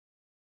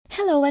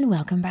Hello and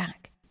welcome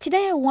back.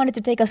 Today I wanted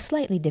to take a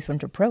slightly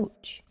different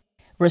approach.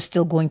 We're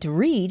still going to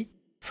read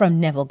from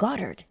Neville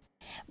Goddard.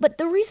 But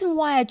the reason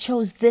why I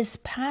chose this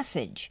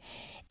passage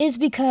is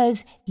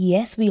because,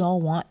 yes, we all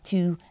want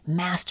to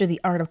master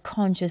the art of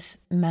conscious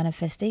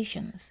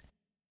manifestations.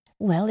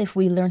 Well, if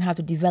we learn how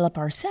to develop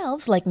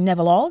ourselves, like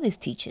Neville always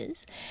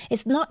teaches,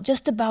 it's not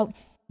just about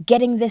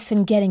getting this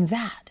and getting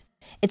that.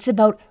 It's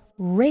about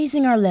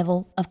raising our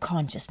level of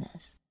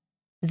consciousness.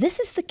 This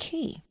is the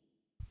key.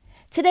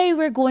 Today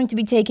we're going to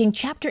be taking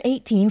chapter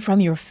 18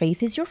 from Your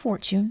Faith is Your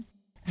Fortune,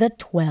 the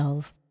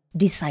 12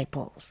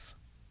 Disciples.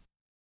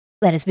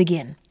 Let us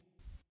begin.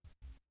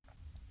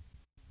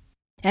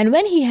 And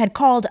when he had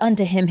called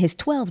unto him his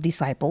 12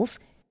 disciples,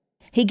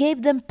 he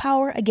gave them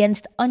power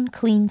against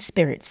unclean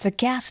spirits to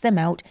cast them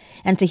out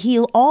and to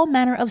heal all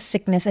manner of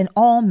sickness and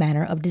all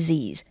manner of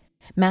disease.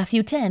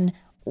 Matthew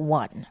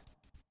 10:1.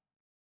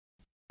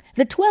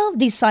 The 12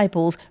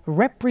 disciples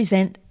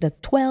represent the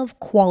 12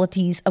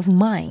 qualities of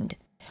mind,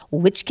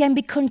 which can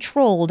be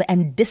controlled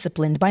and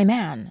disciplined by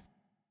man.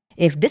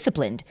 If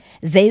disciplined,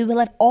 they will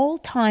at all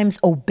times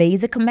obey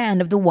the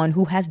command of the one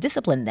who has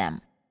disciplined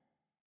them.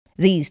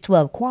 These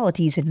 12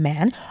 qualities in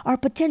man are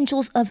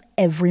potentials of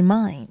every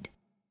mind.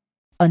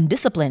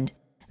 Undisciplined,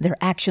 their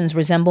actions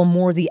resemble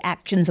more the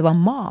actions of a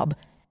mob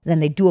than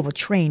they do of a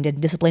trained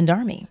and disciplined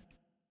army.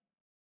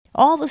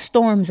 All the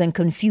storms and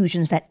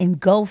confusions that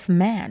engulf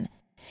man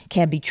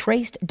can be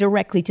traced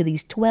directly to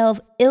these 12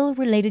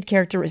 ill-related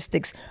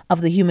characteristics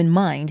of the human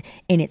mind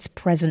in its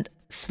present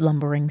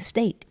slumbering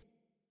state.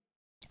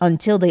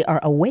 Until they are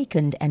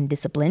awakened and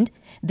disciplined,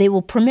 they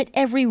will permit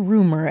every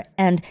rumor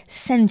and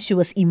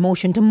sensuous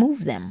emotion to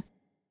move them.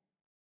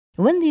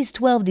 When these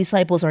 12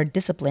 disciples are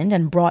disciplined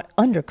and brought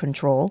under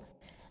control,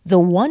 the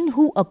one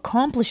who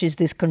accomplishes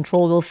this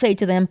control will say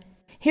to them,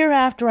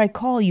 "Hereafter I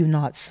call you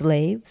not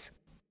slaves,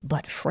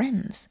 but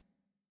friends."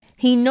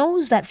 He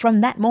knows that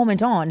from that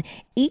moment on,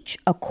 each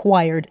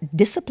acquired,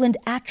 disciplined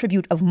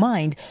attribute of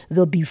mind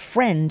will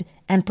befriend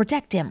and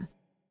protect him.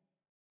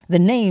 The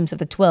names of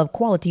the 12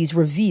 qualities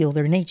reveal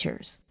their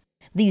natures.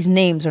 These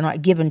names are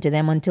not given to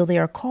them until they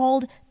are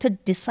called to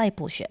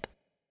discipleship.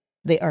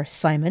 They are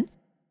Simon,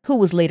 who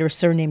was later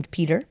surnamed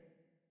Peter;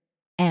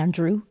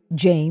 Andrew,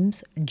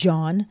 James,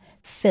 John,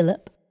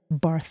 Philip,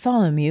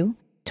 Bartholomew,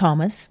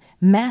 Thomas,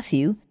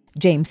 Matthew,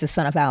 James the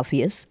son of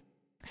Alphaeus,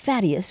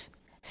 Thaddeus,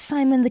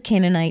 Simon the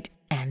Canaanite,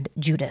 and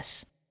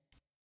Judas.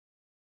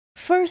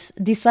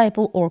 First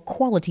disciple or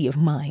quality of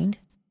mind,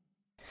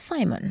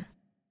 Simon.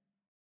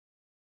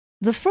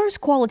 The first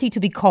quality to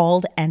be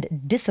called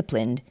and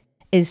disciplined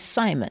is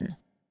Simon,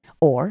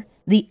 or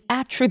the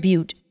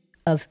attribute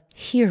of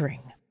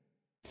hearing.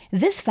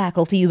 This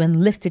faculty,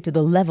 when lifted to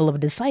the level of a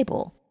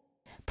disciple,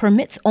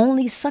 permits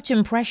only such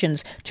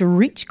impressions to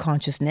reach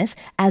consciousness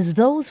as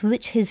those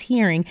which his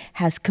hearing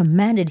has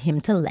commanded him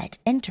to let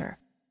enter.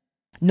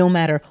 No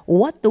matter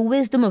what the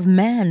wisdom of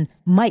man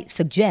might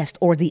suggest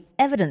or the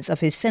evidence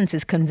of his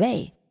senses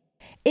convey,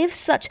 if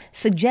such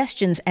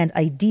suggestions and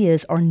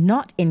ideas are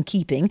not in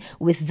keeping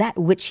with that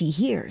which he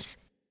hears,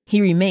 he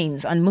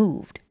remains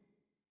unmoved.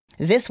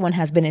 This one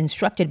has been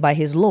instructed by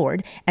his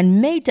Lord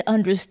and made to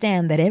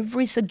understand that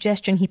every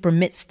suggestion he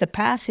permits to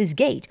pass his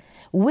gate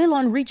will,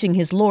 on reaching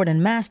his Lord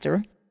and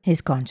Master,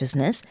 his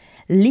consciousness,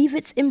 leave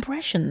its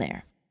impression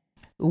there,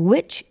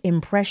 which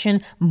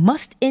impression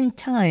must in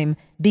time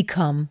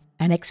become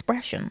an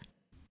expression.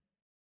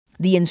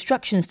 The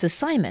instructions to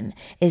Simon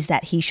is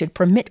that he should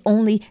permit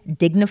only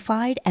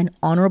dignified and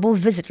honorable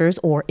visitors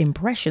or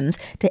impressions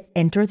to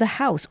enter the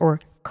house or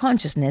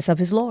consciousness of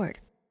his Lord.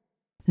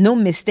 No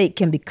mistake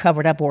can be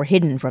covered up or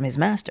hidden from his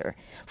master,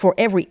 for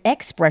every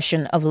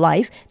expression of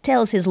life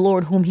tells his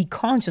Lord whom he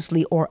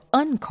consciously or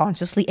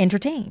unconsciously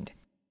entertained.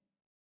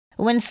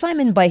 When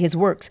Simon by his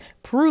works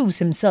proves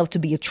himself to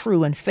be a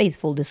true and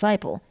faithful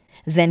disciple,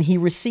 then he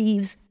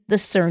receives the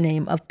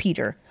surname of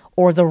Peter,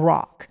 or the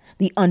rock,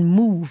 the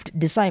unmoved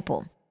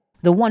disciple,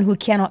 the one who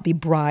cannot be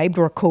bribed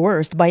or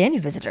coerced by any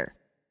visitor.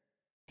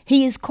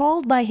 He is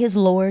called by his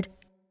Lord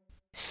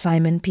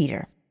Simon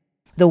Peter,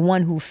 the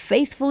one who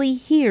faithfully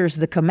hears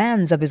the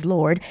commands of his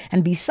Lord,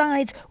 and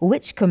besides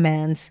which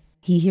commands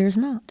he hears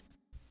not.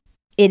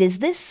 It is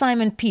this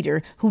Simon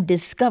Peter who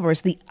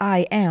discovers the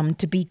I Am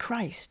to be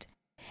Christ,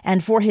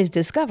 and for his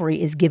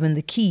discovery is given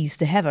the keys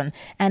to heaven,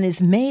 and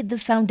is made the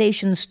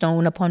foundation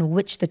stone upon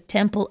which the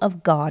temple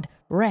of God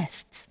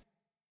rests.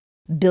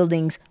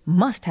 Buildings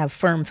must have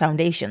firm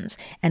foundations,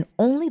 and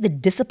only the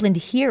disciplined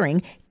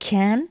hearing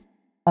can,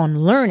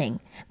 on learning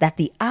that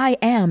the I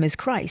Am is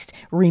Christ,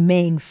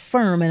 remain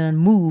firm and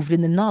unmoved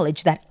in the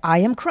knowledge that I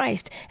am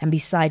Christ, and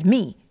beside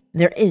me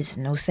there is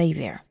no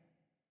Savior.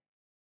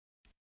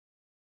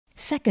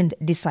 Second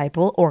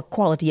disciple or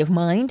quality of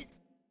mind,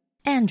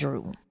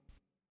 Andrew.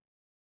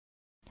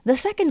 The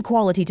second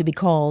quality to be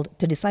called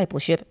to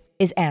discipleship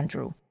is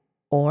Andrew,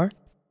 or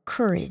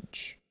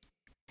courage.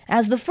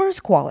 As the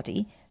first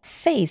quality,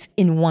 faith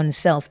in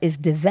oneself, is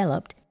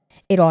developed,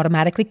 it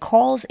automatically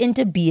calls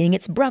into being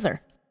its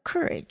brother,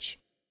 courage.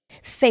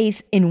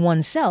 Faith in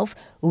oneself,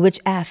 which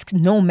asks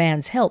no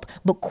man's help,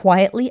 but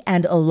quietly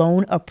and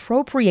alone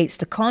appropriates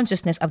the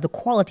consciousness of the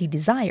quality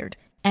desired,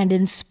 and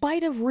in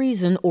spite of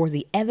reason or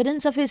the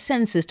evidence of his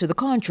senses to the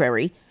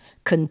contrary,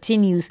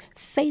 continues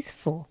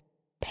faithful,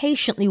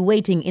 patiently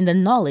waiting in the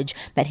knowledge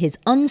that his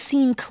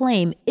unseen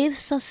claim, if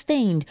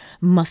sustained,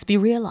 must be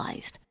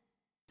realized.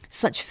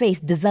 Such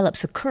faith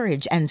develops a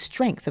courage and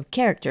strength of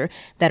character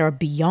that are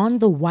beyond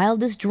the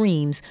wildest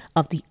dreams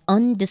of the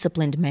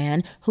undisciplined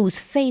man whose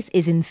faith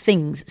is in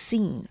things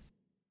seen.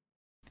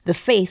 The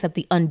faith of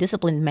the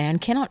undisciplined man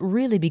cannot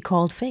really be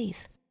called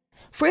faith.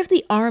 For if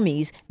the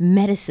armies,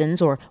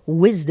 medicines, or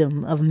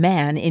wisdom of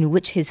man in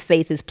which his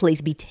faith is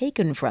placed be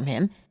taken from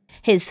him,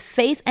 his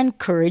faith and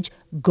courage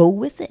go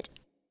with it.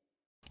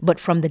 But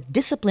from the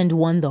disciplined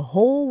one the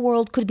whole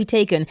world could be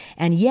taken,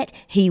 and yet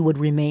he would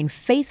remain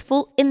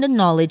faithful in the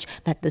knowledge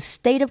that the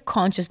state of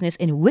consciousness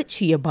in which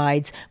he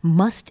abides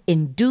must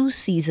in due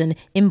season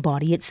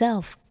embody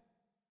itself.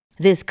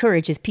 This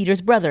courage is Peter's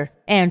brother,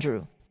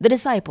 Andrew, the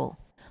disciple,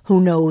 who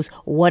knows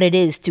what it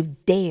is to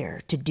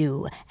dare to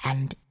do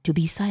and to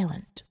be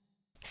silent.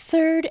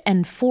 Third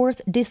and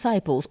fourth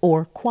disciples,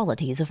 or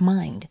qualities of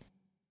mind,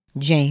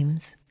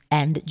 James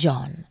and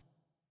John.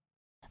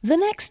 The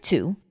next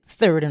two,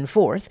 third and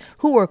fourth,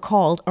 who are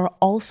called are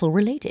also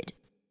related.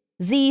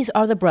 These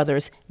are the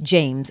brothers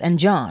James and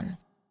John.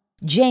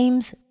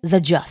 James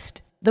the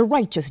just, the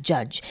righteous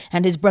judge,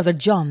 and his brother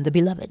John the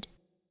beloved.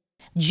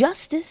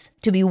 Justice,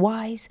 to be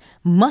wise,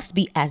 must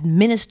be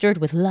administered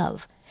with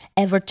love,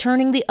 ever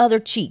turning the other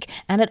cheek,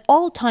 and at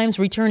all times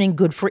returning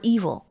good for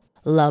evil,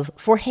 love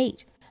for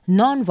hate,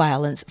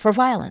 non-violence for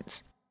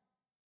violence.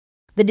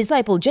 The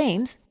disciple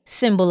James,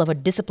 symbol of a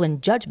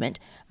disciplined judgment,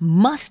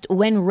 must,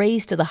 when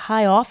raised to the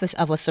high office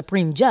of a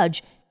supreme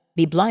judge,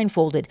 be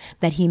blindfolded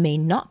that he may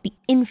not be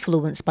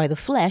influenced by the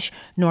flesh,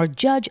 nor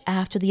judge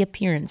after the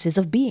appearances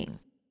of being.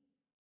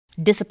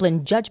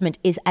 Disciplined judgment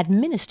is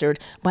administered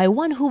by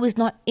one who is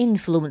not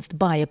influenced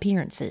by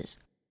appearances.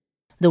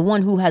 The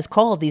one who has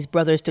called these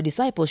brothers to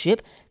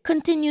discipleship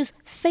continues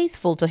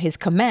faithful to his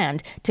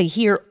command to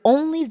hear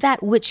only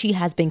that which he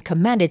has been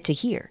commanded to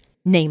hear,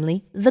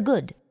 namely the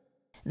good.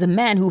 The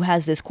man who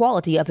has this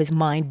quality of his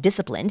mind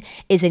disciplined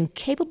is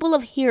incapable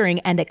of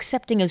hearing and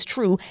accepting as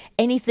true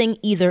anything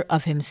either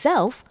of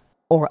himself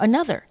or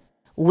another,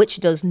 which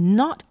does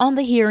not on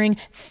the hearing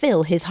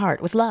fill his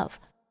heart with love.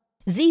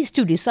 These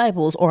two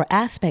disciples or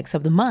aspects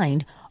of the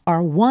mind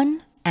are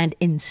one and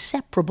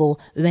inseparable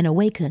when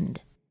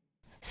awakened.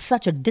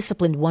 Such a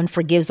disciplined one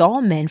forgives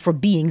all men for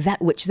being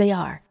that which they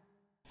are.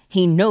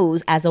 He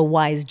knows as a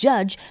wise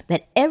judge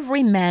that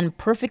every man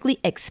perfectly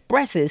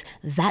expresses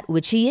that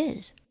which he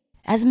is,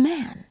 as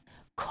man,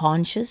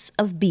 conscious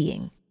of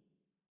being.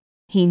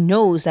 He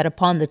knows that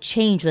upon the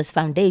changeless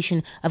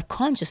foundation of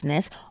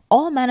consciousness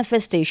all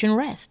manifestation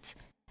rests,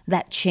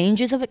 that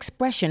changes of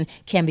expression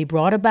can be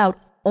brought about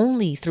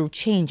only through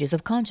changes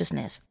of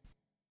consciousness.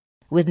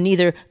 With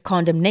neither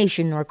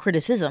condemnation nor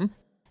criticism,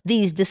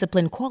 these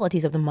disciplined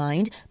qualities of the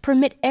mind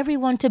permit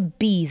everyone to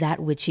be that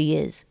which he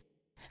is.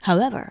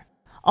 However,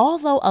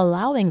 although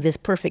allowing this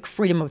perfect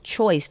freedom of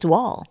choice to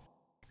all,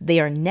 they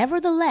are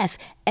nevertheless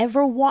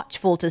ever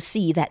watchful to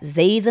see that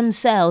they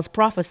themselves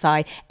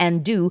prophesy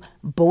and do,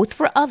 both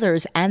for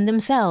others and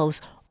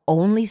themselves,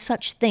 only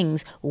such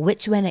things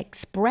which, when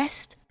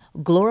expressed,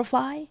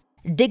 glorify,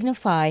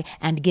 dignify,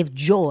 and give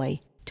joy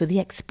to the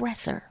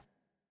expresser.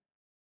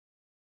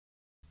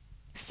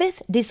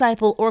 Fifth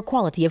disciple or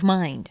quality of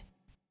mind,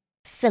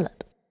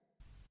 Philip.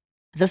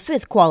 The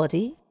fifth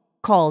quality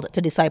called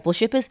to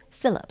discipleship is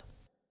Philip.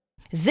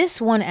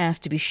 This one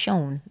asked to be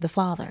shown the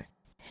Father.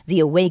 The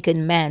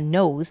awakened man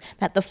knows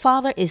that the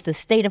Father is the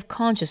state of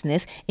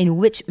consciousness in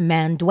which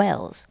man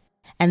dwells,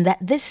 and that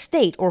this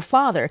state or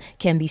Father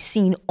can be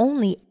seen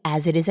only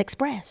as it is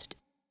expressed.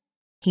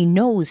 He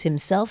knows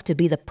himself to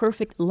be the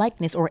perfect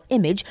likeness or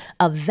image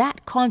of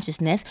that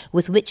consciousness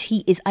with which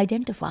he is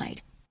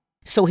identified.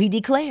 So he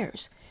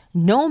declares,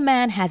 "No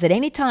man has at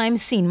any time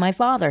seen my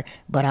Father,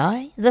 but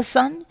I, the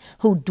Son,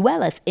 who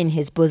dwelleth in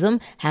his bosom,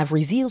 have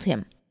revealed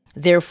him.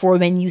 Therefore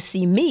when you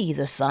see me,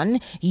 the Son,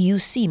 you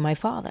see my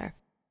Father.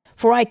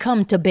 For I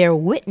come to bear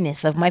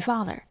witness of my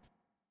Father.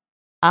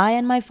 I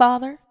and my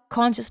Father,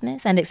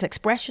 consciousness and its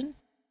expression,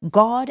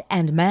 God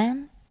and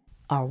man,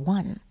 are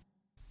one."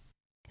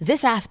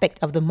 This aspect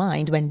of the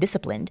mind, when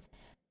disciplined,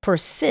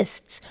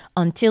 persists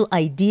until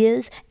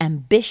ideas,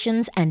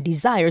 ambitions, and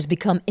desires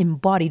become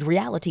embodied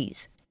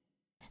realities.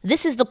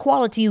 This is the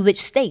quality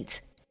which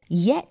states,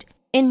 "Yet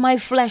in my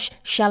flesh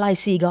shall I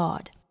see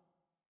God."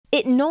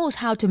 It knows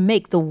how to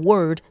make the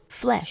word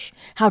flesh,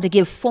 how to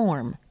give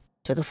form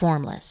to the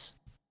formless.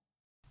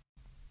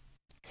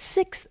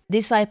 Sixth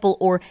disciple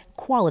or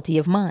quality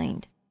of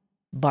mind,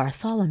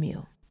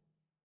 Bartholomew.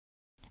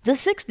 The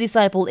sixth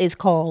disciple is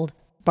called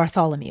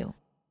Bartholomew.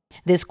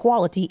 This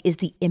quality is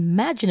the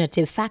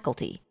imaginative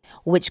faculty,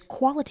 which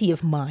quality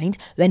of mind,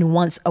 when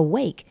once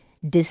awake,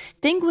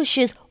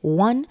 distinguishes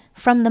one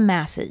from the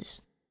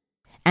masses.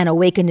 An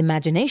awakened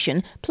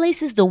imagination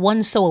places the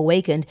one so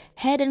awakened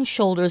head and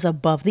shoulders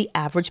above the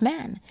average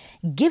man,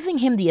 giving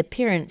him the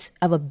appearance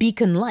of a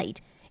beacon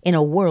light in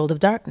a world of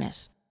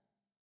darkness.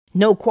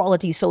 No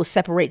quality so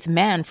separates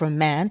man from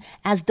man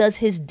as does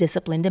his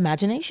disciplined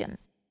imagination.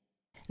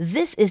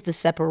 This is the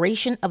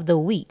separation of the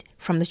wheat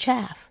from the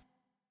chaff.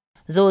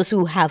 Those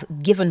who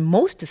have given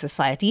most to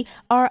society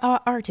are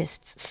our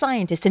artists,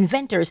 scientists,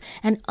 inventors,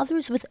 and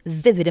others with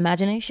vivid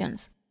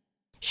imaginations.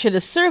 Should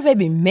a survey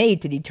be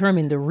made to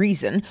determine the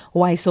reason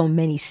why so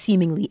many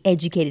seemingly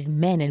educated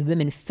men and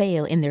women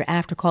fail in their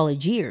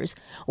after-college years,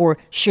 or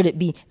should it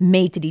be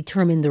made to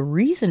determine the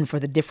reason for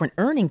the different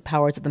earning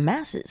powers of the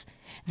masses,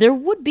 there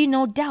would be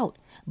no doubt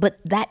but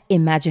that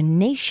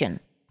imagination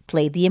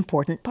played the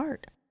important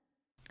part.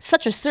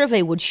 Such a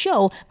survey would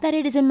show that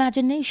it is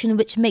imagination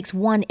which makes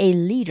one a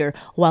leader,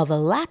 while the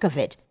lack of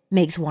it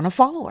makes one a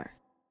follower.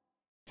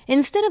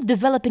 Instead of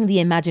developing the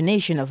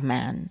imagination of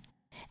man,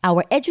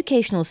 our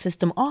educational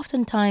system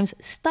oftentimes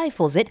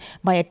stifles it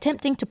by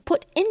attempting to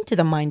put into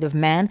the mind of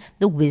man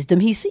the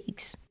wisdom he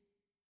seeks.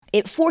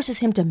 It forces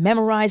him to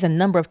memorize a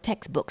number of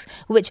textbooks,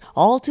 which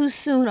all too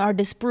soon are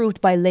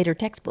disproved by later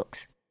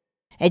textbooks.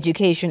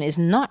 Education is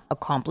not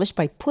accomplished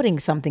by putting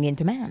something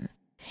into man.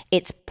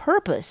 Its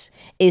purpose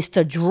is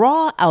to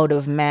draw out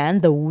of man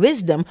the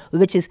wisdom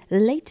which is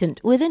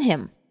latent within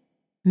him.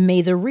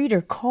 May the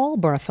reader call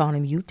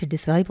Bartholomew to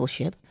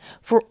discipleship,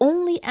 for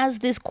only as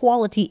this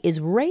quality is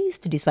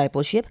raised to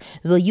discipleship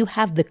will you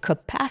have the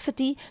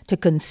capacity to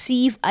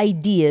conceive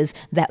ideas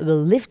that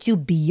will lift you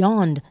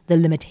beyond the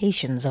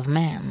limitations of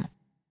man.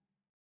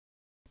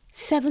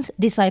 Seventh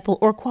disciple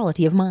or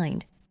quality of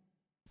mind,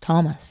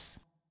 Thomas.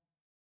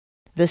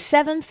 The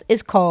seventh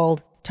is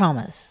called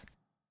Thomas.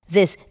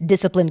 This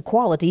disciplined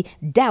quality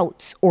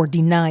doubts or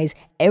denies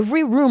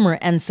every rumor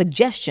and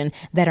suggestion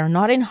that are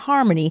not in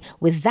harmony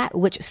with that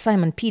which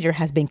Simon Peter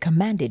has been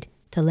commanded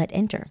to let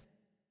enter.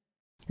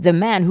 The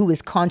man who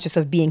is conscious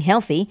of being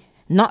healthy,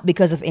 not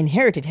because of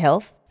inherited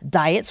health,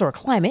 diets, or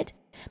climate,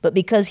 but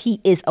because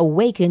he is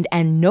awakened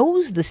and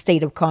knows the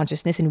state of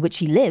consciousness in which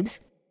he lives,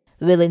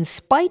 will, in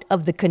spite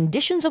of the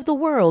conditions of the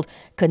world,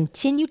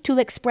 continue to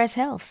express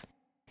health.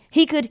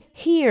 He could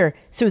hear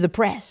through the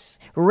press,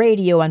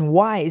 radio, and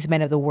wise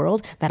men of the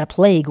world that a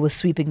plague was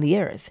sweeping the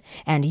earth,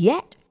 and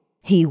yet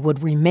he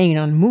would remain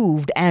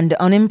unmoved and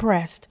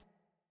unimpressed.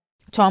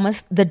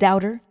 Thomas the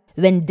doubter,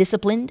 when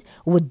disciplined,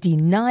 would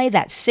deny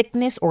that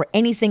sickness or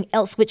anything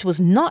else which was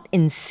not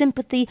in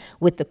sympathy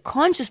with the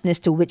consciousness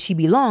to which he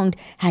belonged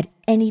had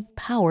any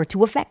power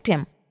to affect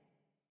him.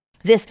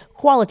 This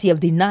quality of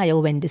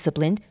denial, when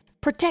disciplined,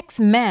 protects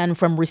man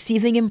from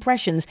receiving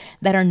impressions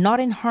that are not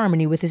in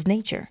harmony with his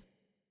nature.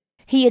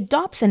 He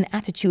adopts an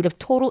attitude of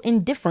total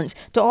indifference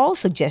to all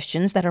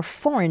suggestions that are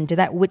foreign to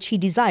that which he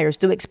desires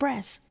to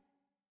express.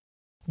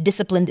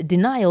 Disciplined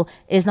denial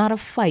is not a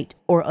fight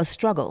or a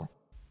struggle,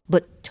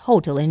 but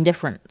total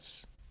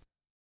indifference.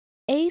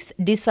 Eighth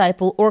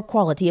disciple or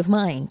quality of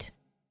mind,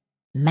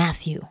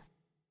 Matthew.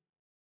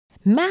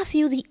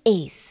 Matthew the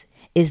eighth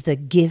is the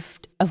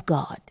gift of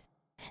God.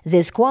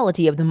 This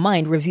quality of the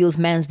mind reveals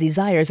man's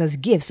desires as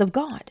gifts of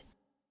God.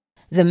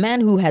 The man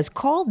who has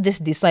called this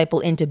disciple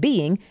into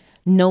being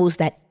knows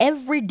that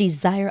every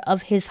desire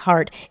of his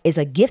heart is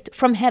a gift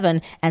from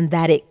heaven and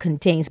that it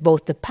contains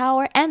both the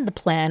power and the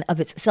plan of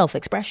its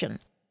self-expression.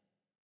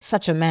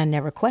 Such a man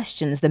never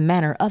questions the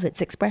manner of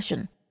its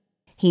expression.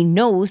 He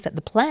knows that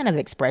the plan of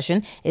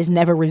expression is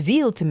never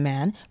revealed to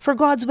man, for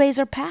God's ways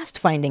are past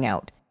finding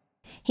out.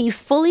 He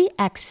fully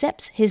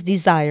accepts his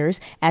desires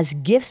as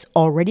gifts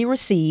already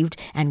received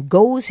and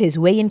goes his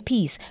way in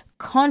peace,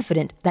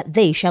 confident that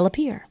they shall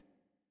appear.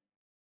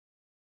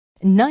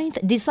 Ninth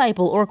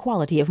disciple or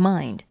quality of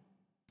mind,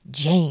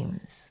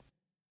 James.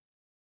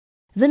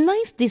 The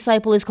ninth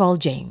disciple is called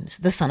James,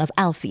 the son of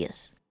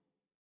Alphaeus.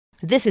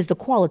 This is the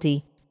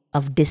quality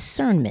of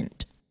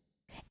discernment.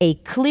 A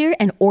clear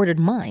and ordered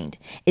mind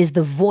is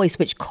the voice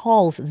which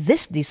calls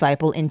this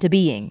disciple into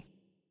being.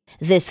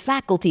 This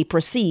faculty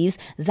perceives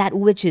that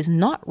which is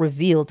not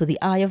revealed to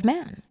the eye of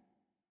man.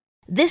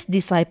 This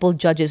disciple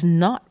judges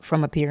not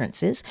from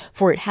appearances,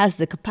 for it has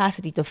the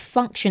capacity to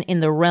function in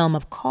the realm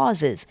of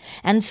causes,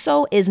 and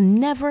so is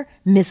never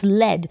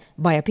misled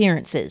by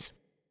appearances.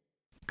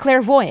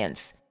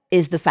 Clairvoyance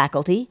is the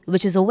faculty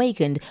which is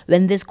awakened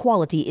when this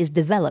quality is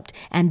developed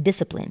and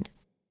disciplined.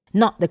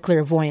 Not the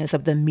clairvoyance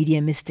of the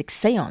mediumistic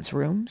seance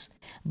rooms,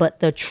 but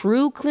the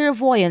true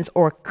clairvoyance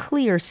or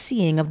clear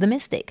seeing of the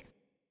mystic.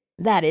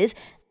 That is,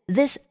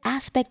 this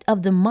aspect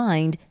of the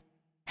mind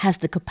has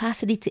the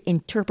capacity to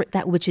interpret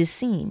that which is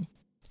seen.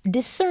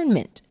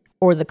 Discernment,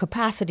 or the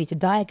capacity to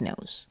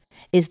diagnose,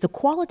 is the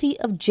quality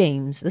of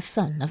James, the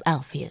son of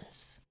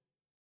Alphaeus.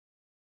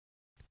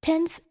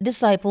 10th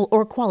disciple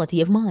or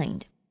quality of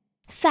mind,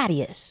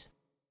 Thaddeus.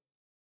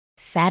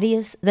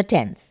 Thaddeus the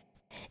 10th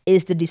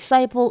is the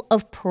disciple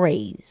of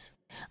praise,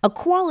 a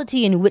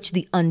quality in which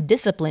the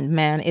undisciplined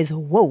man is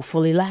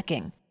woefully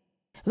lacking.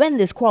 When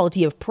this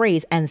quality of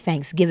praise and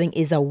thanksgiving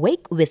is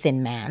awake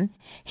within man,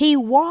 he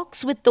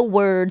walks with the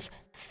words,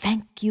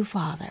 "Thank you,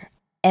 Father,"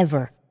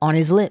 ever on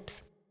his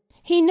lips.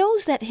 He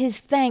knows that his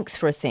thanks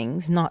for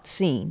things not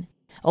seen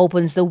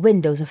opens the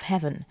windows of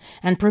heaven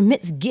and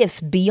permits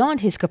gifts beyond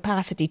his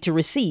capacity to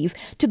receive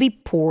to be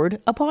poured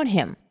upon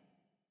him.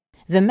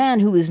 The man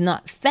who is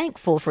not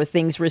thankful for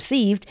things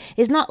received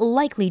is not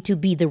likely to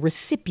be the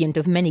recipient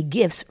of many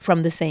gifts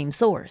from the same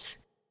source.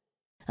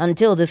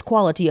 Until this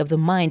quality of the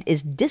mind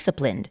is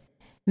disciplined,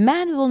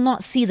 man will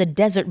not see the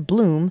desert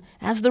bloom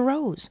as the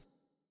rose.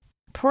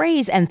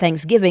 Praise and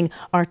thanksgiving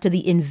are to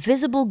the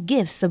invisible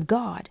gifts of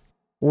God,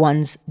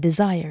 one's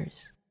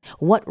desires.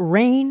 What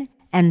rain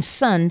and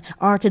sun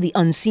are to the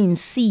unseen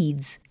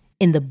seeds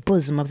in the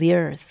bosom of the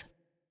earth.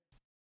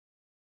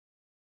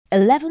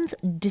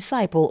 11th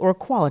disciple or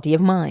quality of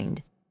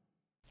mind,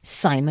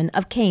 Simon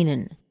of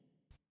Canaan.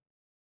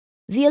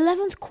 The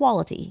 11th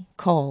quality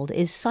called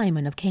is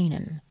Simon of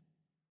Canaan.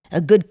 A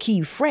good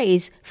key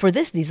phrase for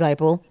this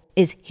disciple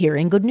is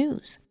hearing good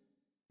news.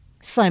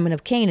 Simon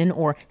of Canaan,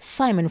 or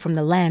Simon from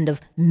the land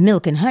of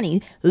milk and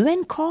honey,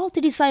 when called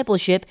to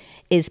discipleship,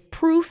 is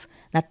proof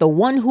that the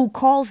one who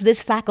calls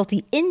this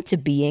faculty into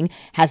being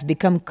has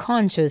become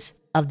conscious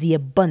of the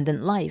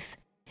abundant life.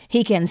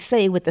 He can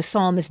say with the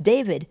psalmist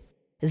David,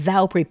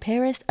 "Thou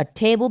preparest a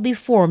table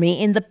before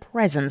me in the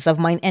presence of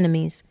mine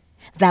enemies.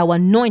 Thou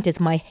anointest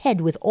my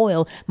head with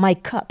oil, my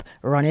cup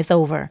runneth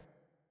over."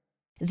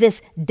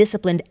 This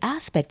disciplined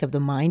aspect of the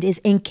mind is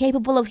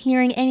incapable of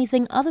hearing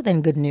anything other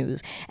than good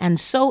news, and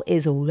so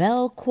is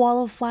well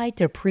qualified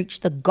to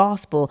preach the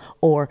gospel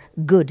or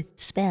good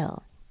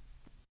spell.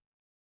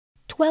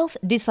 12th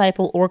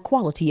disciple or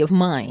quality of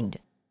mind,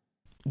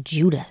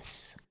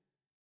 Judas.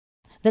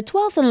 The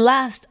 12th and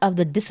last of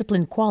the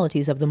disciplined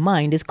qualities of the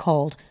mind is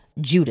called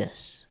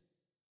Judas.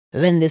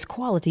 When this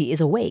quality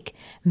is awake,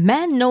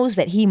 man knows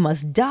that he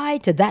must die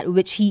to that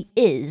which he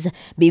is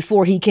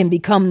before he can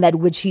become that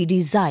which he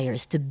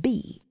desires to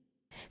be.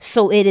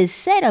 So it is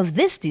said of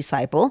this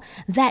disciple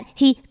that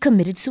he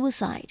committed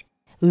suicide,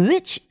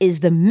 which is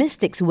the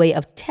mystic's way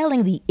of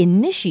telling the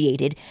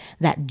initiated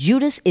that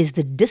Judas is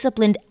the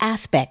disciplined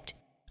aspect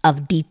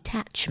of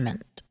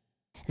detachment.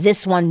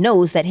 This one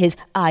knows that his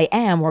I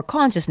am or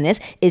consciousness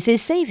is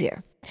his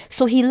savior,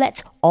 so he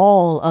lets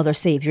all other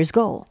saviors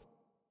go.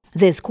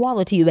 This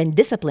quality, when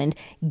disciplined,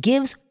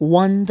 gives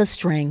one the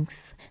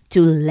strength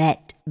to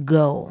let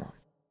go.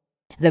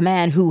 The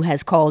man who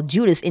has called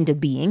Judas into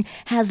being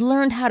has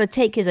learned how to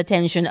take his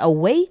attention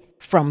away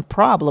from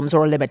problems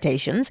or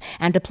limitations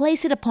and to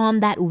place it upon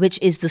that which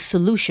is the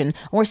solution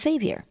or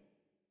savior.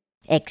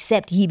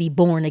 Except ye be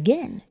born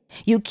again,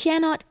 you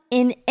cannot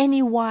in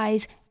any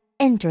wise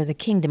enter the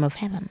kingdom of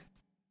heaven.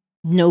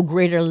 No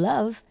greater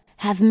love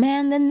hath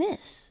man than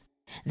this,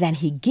 than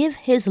he give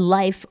his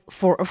life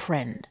for a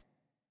friend.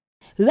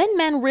 When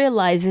man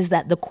realizes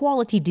that the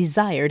quality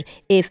desired,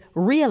 if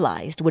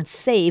realized, would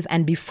save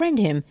and befriend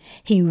him,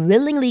 he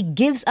willingly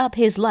gives up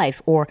his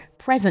life or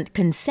present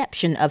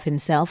conception of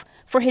himself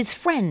for his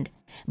friend,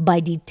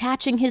 by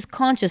detaching his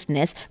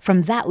consciousness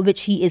from that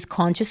which he is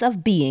conscious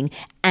of being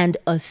and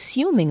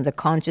assuming the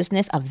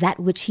consciousness of that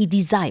which he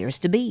desires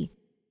to be.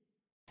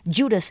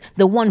 Judas,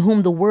 the one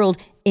whom the world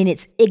in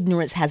its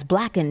ignorance has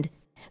blackened,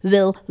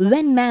 will,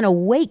 when man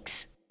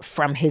awakes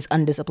from his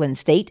undisciplined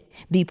state,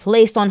 be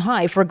placed on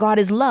high, for God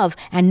is love,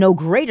 and no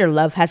greater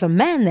love has a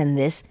man than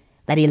this,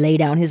 that he lay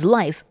down his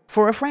life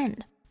for a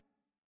friend.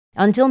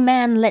 Until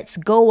man lets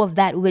go of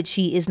that which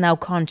he is now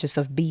conscious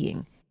of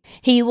being,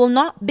 he will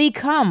not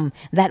become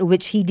that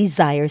which he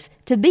desires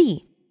to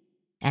be.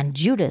 And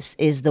Judas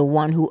is the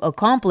one who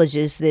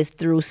accomplishes this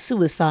through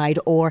suicide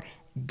or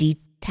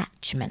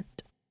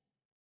detachment.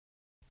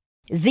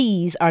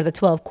 These are the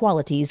 12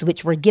 qualities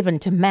which were given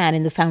to man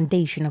in the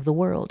foundation of the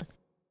world.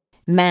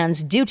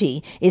 Man's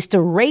duty is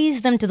to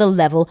raise them to the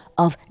level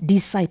of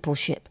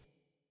discipleship.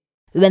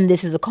 When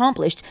this is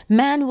accomplished,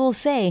 man will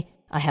say,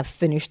 I have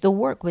finished the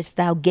work which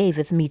thou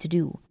gavest me to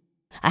do.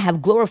 I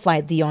have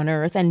glorified thee on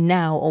earth, and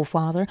now, O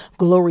Father,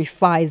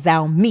 glorify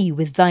thou me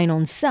with thine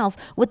own self,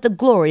 with the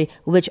glory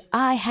which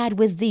I had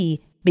with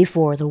thee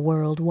before the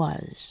world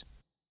was.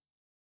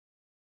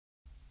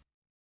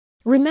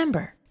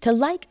 Remember to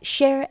like,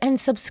 share, and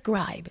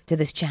subscribe to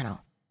this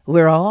channel.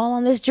 We're all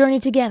on this journey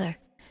together,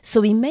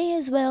 so we may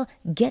as well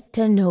get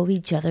to know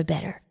each other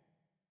better.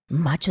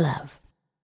 Much love.